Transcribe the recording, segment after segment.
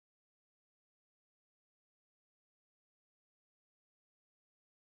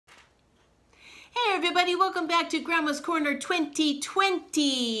Everybody, welcome back to Grandma's Corner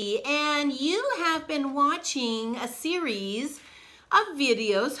 2020, and you have been watching a series of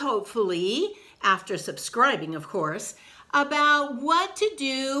videos, hopefully, after subscribing, of course, about what to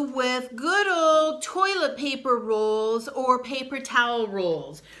do with good old toilet paper rolls or paper towel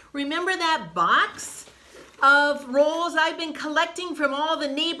rolls. Remember that box of rolls I've been collecting from all the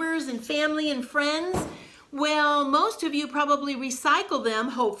neighbors and family and friends? Well, most of you probably recycle them,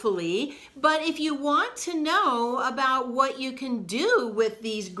 hopefully, but if you want to know about what you can do with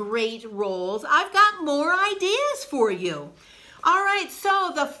these great rolls, I've got more ideas for you. All right,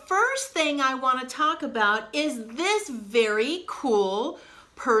 so the first thing I want to talk about is this very cool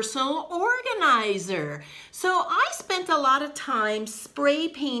personal organizer. So I spent a lot of time spray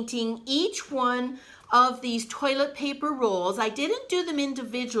painting each one of these toilet paper rolls. I didn't do them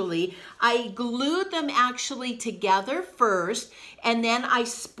individually. I glued them actually together first, and then I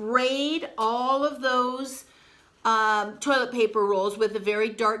sprayed all of those toilet paper rolls with the very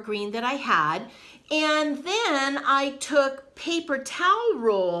dark green that I had. And then I took paper towel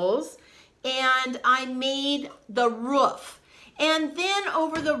rolls and I made the roof. And then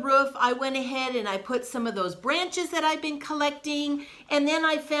over the roof, I went ahead and I put some of those branches that I've been collecting. And then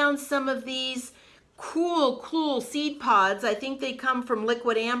I found some of these cool seed pods. I think they come from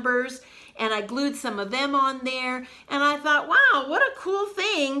Liquid Ambers, and I glued some of them on there. And I thought, wow, what a cool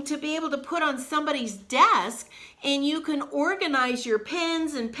thing to be able to put on somebody's desk, and you can organize your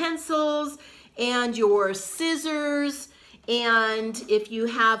pens and pencils and your scissors, and if you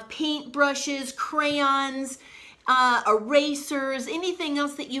have paint brushes, crayons, erasers, anything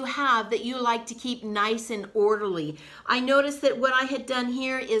else that you have that you like to keep nice and orderly. I noticed that what I had done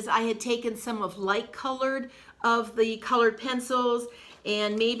here is I had taken some of light colored of the colored pencils,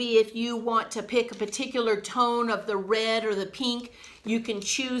 and maybe if you want to pick a particular tone of the red or the pink, you can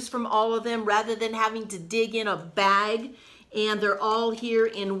choose from all of them rather than having to dig in a bag, and they're all here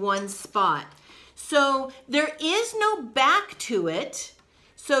in one spot. So there is no back to it.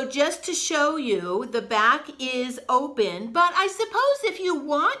 So just to show you, the back is open, but I suppose if you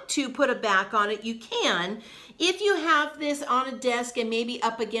want to put a back on it, you can. If you have this on a desk and maybe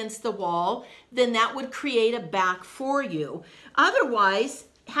up against the wall, then that would create a back for you. Otherwise,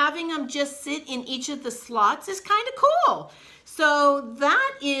 having them just sit in each of the slots is kind of cool. So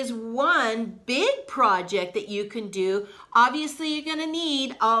that is one big project that you can do. Obviously, you're going to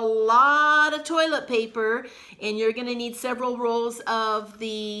need a lot of toilet paper, and you're going to need several rolls of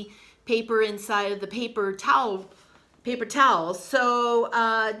the paper inside of the paper towels.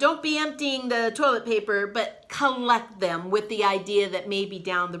 So don't be emptying the toilet paper, but collect them with the idea that maybe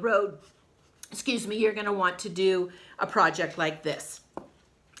down the road, excuse me, you're going to want to do a project like this.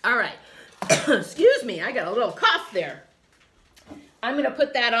 All right. Excuse me, I got a little cough there. I'm going to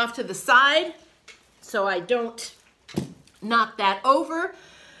put that off to the side so I don't knock that over.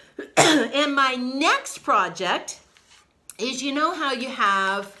 And my next project is, you know how you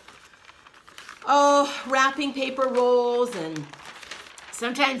have, wrapping paper rolls, and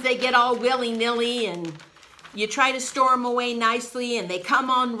sometimes they get all willy-nilly and you try to store them away nicely and they come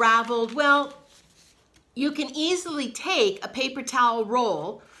unraveled. Well, you can easily take a paper towel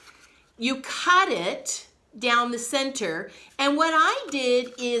roll, you cut it down the center, and what I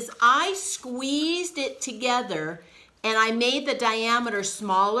did is I squeezed it together and I made the diameter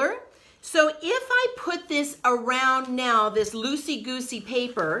smaller. So if I put this around now, this loosey-goosey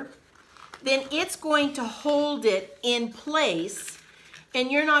paper, then it's going to hold it in place,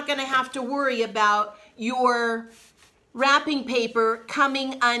 and you're not going to have to worry about your wrapping paper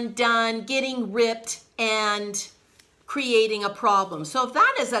coming undone, getting ripped, and creating a problem. So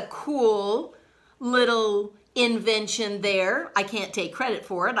that is a cool little invention there. I can't take credit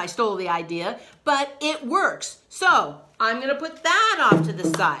for it. I stole the idea, but it works. So I'm going to put that off to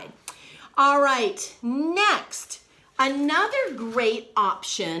the side. All right, next, another great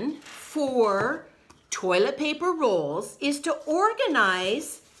option for toilet paper rolls is to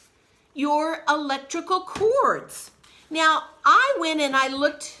organize your electrical cords. Now, I went and I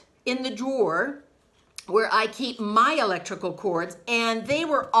looked in the drawer where I keep my electrical cords, and they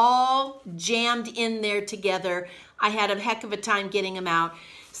were all jammed in there together. I had a heck of a time getting them out.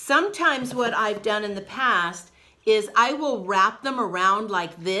 Sometimes what I've done in the past is I will wrap them around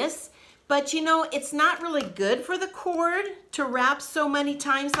like this, but you know, it's not really good for the cord to wrap so many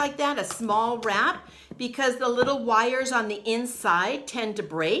times like that, a small wrap, because the little wires on the inside tend to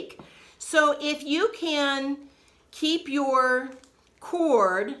break. So if you can keep your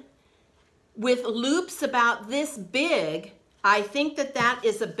cord with loops about this big, I think that that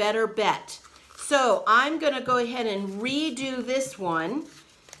is a better bet. So I'm going to go ahead and redo this one,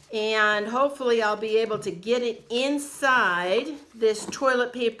 And hopefully I'll be able to get it inside this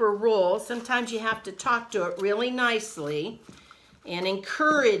toilet paper roll. Sometimes you have to talk to it really nicely and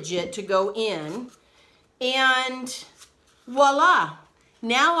encourage it to go in. And voila,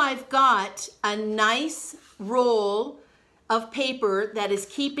 now I've got a nice roll of paper that is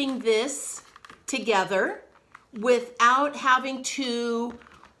keeping this together without having to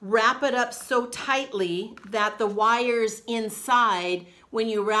wrap it up so tightly that the wires inside, when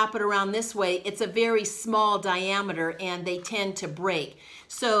you wrap it around this way, it's a very small diameter and they tend to break.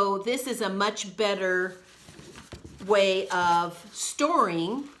 So this is a much better way of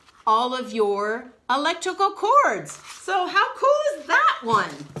storing all of your electrical cords. So how cool is that one?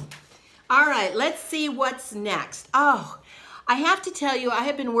 All right, let's see what's next. Oh, I have to tell you, I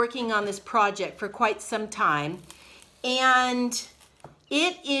have been working on this project for quite some time, and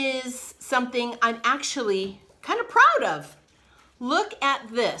it is something I'm actually kind of proud of. Look at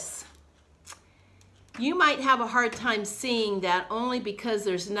this. You might have a hard time seeing that only because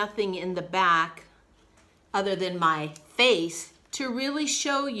there's nothing in the back other than my face to really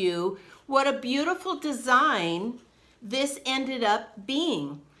show you what a beautiful design this ended up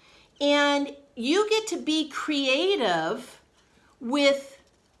being. And you get to be creative with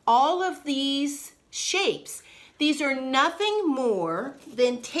all of these shapes. These are nothing more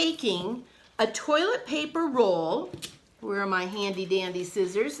than taking a toilet paper roll. Where are my handy dandy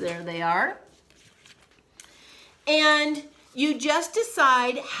scissors? There they are. And you just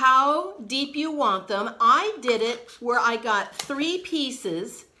decide how deep you want them. I did it where I got 3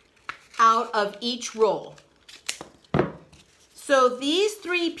 pieces out of each roll. So these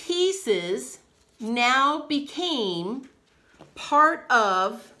 3 pieces now became part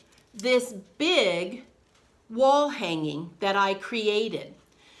of this big wall hanging that I created.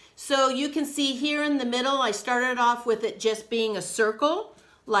 So you can see here in the middle, I started off with it just being a circle,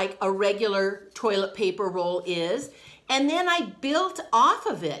 like a regular toilet paper roll is. And then I built off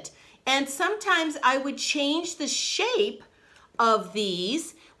of it. And sometimes I would change the shape of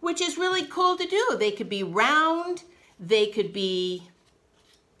these, which is really cool to do. They could be round, they could be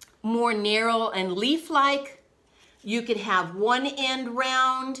more narrow and leaf-like. You could have one end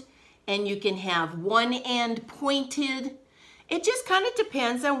round, and you can have one end pointed. It just kind of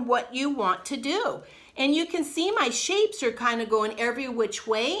depends on what you want to do. And you can see my shapes are kind of going every which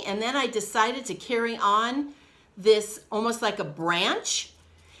way, and then I decided to carry on this almost like a branch.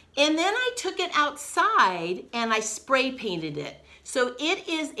 And then I took it outside and I spray painted it. So it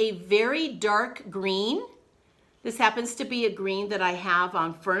is a very dark green. This happens to be a green that I have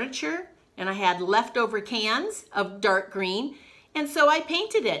on furniture, and I had leftover cans of dark green. And so I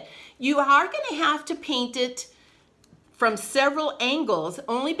painted it. You are going to have to paint it from several angles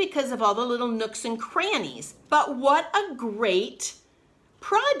only because of all the little nooks and crannies. But what a great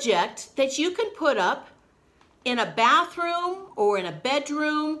project that you can put up in a bathroom or in a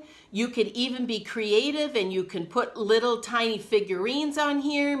bedroom. You could even be creative and you can put little tiny figurines on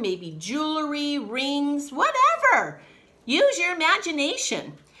here, maybe jewelry, rings, whatever. Use your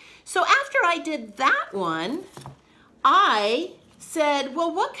imagination. So after I did that one, I said,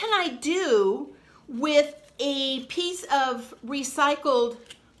 well, what can I do with a piece of recycled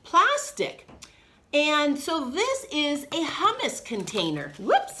plastic? And so this is a hummus container.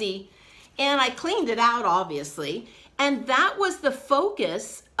 Whoopsie. And I cleaned it out, obviously. And that was the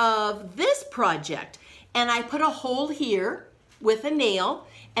focus of this project. And I put a hole here with a nail,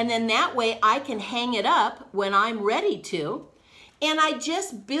 and then that way I can hang it up when I'm ready to. And I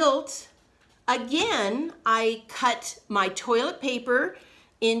just built, again, I cut my toilet paper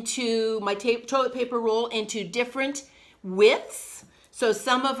into, my toilet paper roll into different widths. So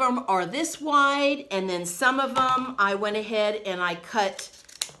some of them are this wide, and then some of them I went ahead and I cut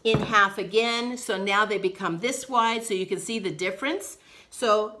in half again. So now they become this wide, so you can see the difference.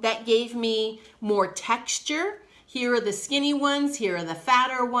 So that gave me more texture. Here are the skinny ones, here are the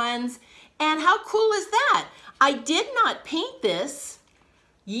fatter ones. And how cool is that? I did not paint this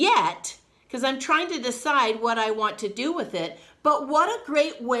yet because I'm trying to decide what I want to do with it. But what a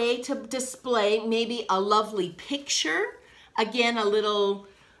great way to display maybe a lovely picture. Again, a little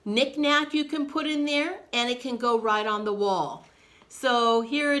knick-knack you can put in there, and it can go right on the wall. So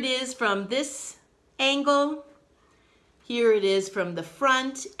here it is from this angle. Here it is from the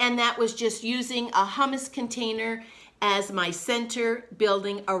front, and that was just using a hummus container as my center,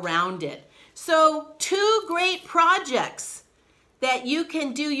 building around it. So 2 great projects that you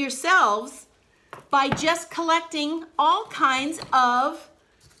can do yourselves by just collecting all kinds of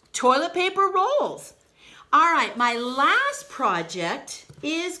toilet paper rolls. All right, my last project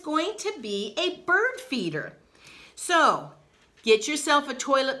is going to be a bird feeder. So Get yourself a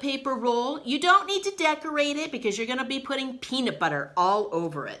toilet paper roll. You don't need to decorate it because you're going to be putting peanut butter all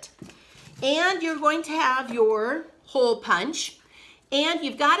over it. And you're going to have your hole punch. And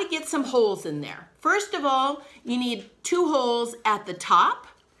you've got to get some holes in there. First of all, you need 2 holes at the top.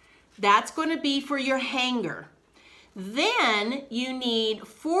 That's going to be for your hanger. Then you need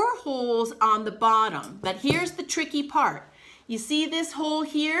 4 holes on the bottom. But here's the tricky part. You see this hole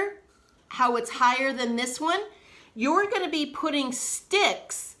here? How it's higher than this one? You're going to be putting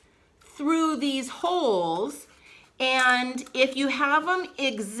sticks through these holes. And if you have them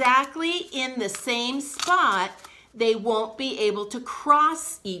exactly in the same spot, they won't be able to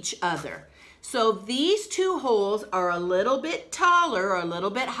cross each other. So these 2 holes are a little bit taller or a little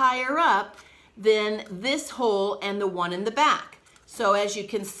bit higher up than this hole and the one in the back. So as you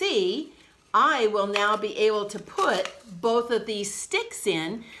can see, I will now be able to put both of these sticks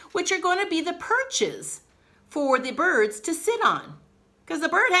in, which are going to be the perches for the birds to sit on. Because the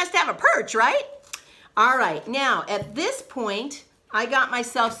bird has to have a perch, right? All right, now at this point, I got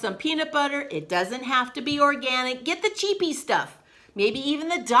myself some peanut butter. It doesn't have to be organic. Get the cheapy stuff. Maybe even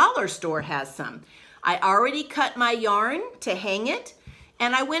the dollar store has some. I already cut my yarn to hang it,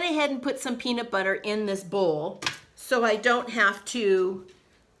 and I went ahead and put some peanut butter in this bowl so I don't have to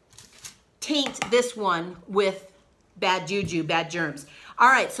taint this one with bad juju, bad germs. All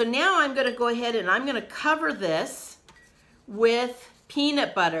right, so now I'm gonna go ahead and I'm gonna cover this with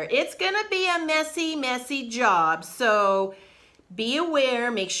peanut butter. It's gonna be a messy, messy job, so be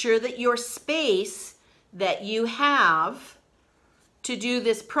aware, make sure that your space that you have to do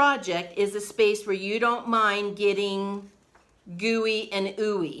this project is a space where you don't mind getting gooey and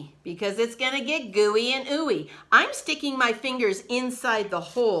ooey, because it's gonna get gooey and ooey. I'm sticking my fingers inside the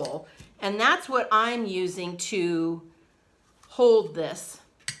hole, and that's what I'm using to hold this.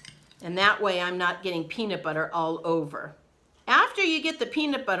 And that way I'm not getting peanut butter all over. After you get the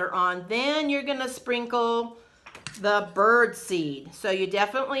peanut butter on, then you're gonna sprinkle the bird seed. So you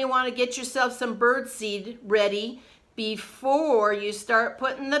definitely want to get yourself some bird seed ready before you start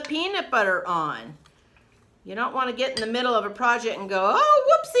putting the peanut butter on. You don't want to get in the middle of a project and go, oh,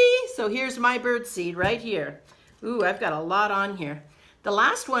 whoopsie. So here's my bird seed right here. Ooh, I've got a lot on here. The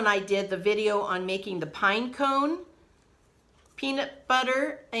last one I did, the video on making the pine cone, peanut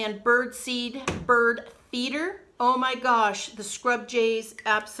butter and bird seed bird feeder. Oh my gosh, the scrub jays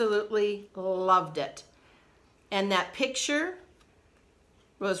absolutely loved it. And that picture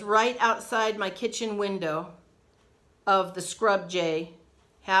was right outside my kitchen window of the scrub jay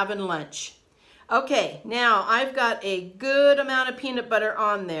having lunch. Okay, now I've got a good amount of peanut butter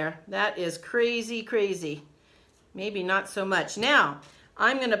on there. That is crazy, crazy. Maybe not so much. Now,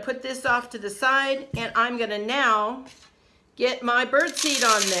 I'm gonna put this off to the side, and I'm gonna now get my birdseed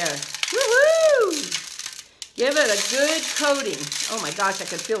on there. Woohoo! Give it a good coating. Oh my gosh, I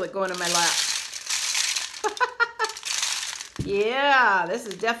can feel it going in my lap. Yeah, this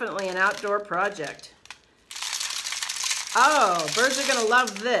is definitely an outdoor project. Oh, birds are gonna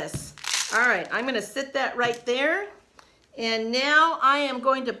love this. All right, I'm gonna sit that right there. And now I am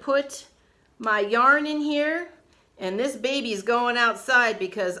going to put my yarn in here. And this baby's going outside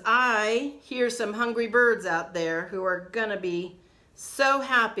because I hear some hungry birds out there who are gonna be so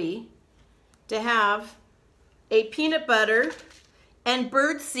happy to have a peanut butter and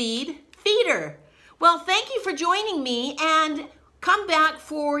birdseed feeder. Well, thank you for joining me, and come back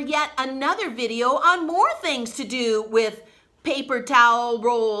for yet another video on more things to do with paper towel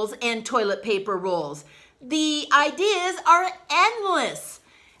rolls and toilet paper rolls. The ideas are endless.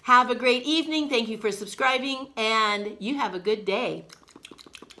 Have a great evening. Thank you for subscribing, and you have a good day.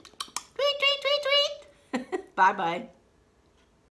 Tweet, tweet, tweet, tweet. Bye-bye.